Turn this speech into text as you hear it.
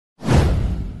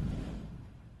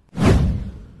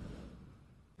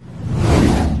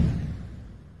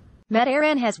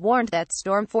Éireann has warned that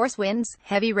storm-force winds,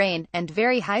 heavy rain, and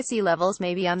very high sea levels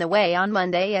may be on the way on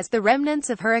Monday as the remnants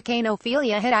of Hurricane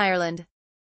Ophelia hit Ireland.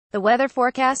 The Weather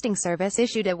Forecasting Service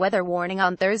issued a weather warning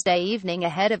on Thursday evening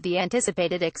ahead of the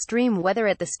anticipated extreme weather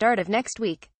at the start of next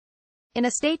week. In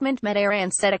a statement,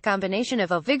 Éireann said a combination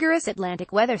of a vigorous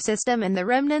Atlantic weather system and the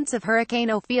remnants of Hurricane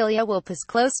Ophelia will pass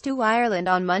close to Ireland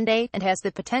on Monday, and has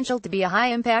the potential to be a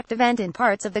high-impact event in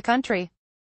parts of the country.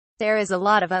 There is a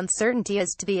lot of uncertainty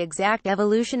as to the exact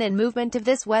evolution and movement of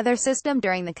this weather system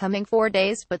during the coming 4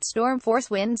 days, but storm-force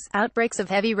winds, outbreaks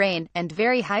of heavy rain, and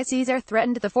very high seas are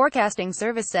threatened, the forecasting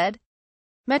service said.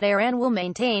 Éireann will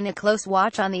maintain a close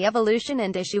watch on the evolution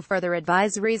and issue further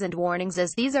advisories and warnings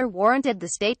as these are warranted, the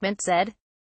statement said.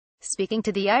 Speaking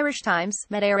to the Irish Times,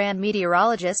 Éireann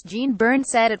meteorologist Jean Byrne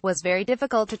said it was very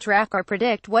difficult to track or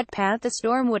predict what path the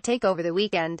storm would take over the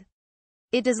weekend.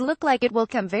 It does look like it will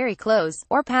come very close,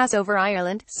 or pass over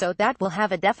Ireland, so that will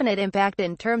have a definite impact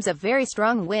in terms of very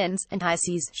strong winds and high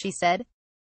seas, she said.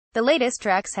 The latest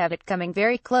tracks have it coming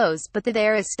very close, but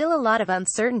there is still a lot of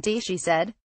uncertainty, she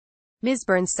said. Ms.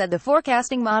 Burns said the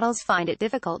forecasting models find it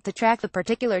difficult to track the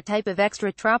particular type of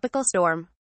extratropical storm.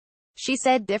 She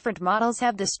said different models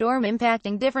have the storm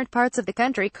impacting different parts of the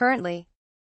country currently.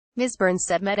 Ms. Burns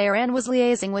said Éireann was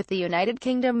liaising with the United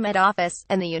Kingdom Met Office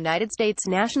and the United States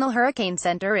National Hurricane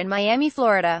Center in Miami,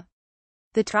 Florida.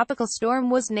 The tropical storm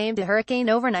was named a hurricane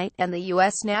overnight, and the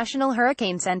U.S. National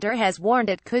Hurricane Center has warned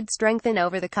it could strengthen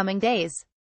over the coming days.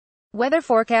 Weather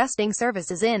forecasting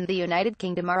services in the United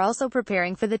Kingdom are also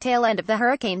preparing for the tail end of the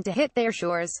hurricane to hit their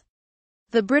shores.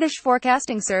 The British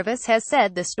Forecasting Service has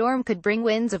said the storm could bring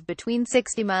winds of between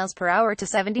 60 miles per hour to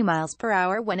 70 miles per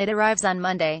hour when it arrives on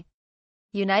Monday.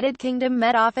 United Kingdom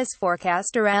Met Office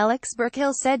forecaster Alex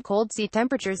Burkill said cold sea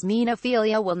temperatures mean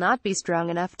Ophelia will not be strong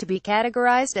enough to be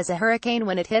categorized as a hurricane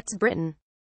when it hits Britain.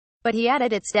 But he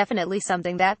added it's definitely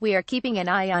something that we are keeping an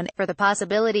eye on, for the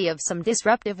possibility of some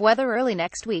disruptive weather early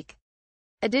next week.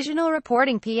 Additional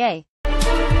reporting PA.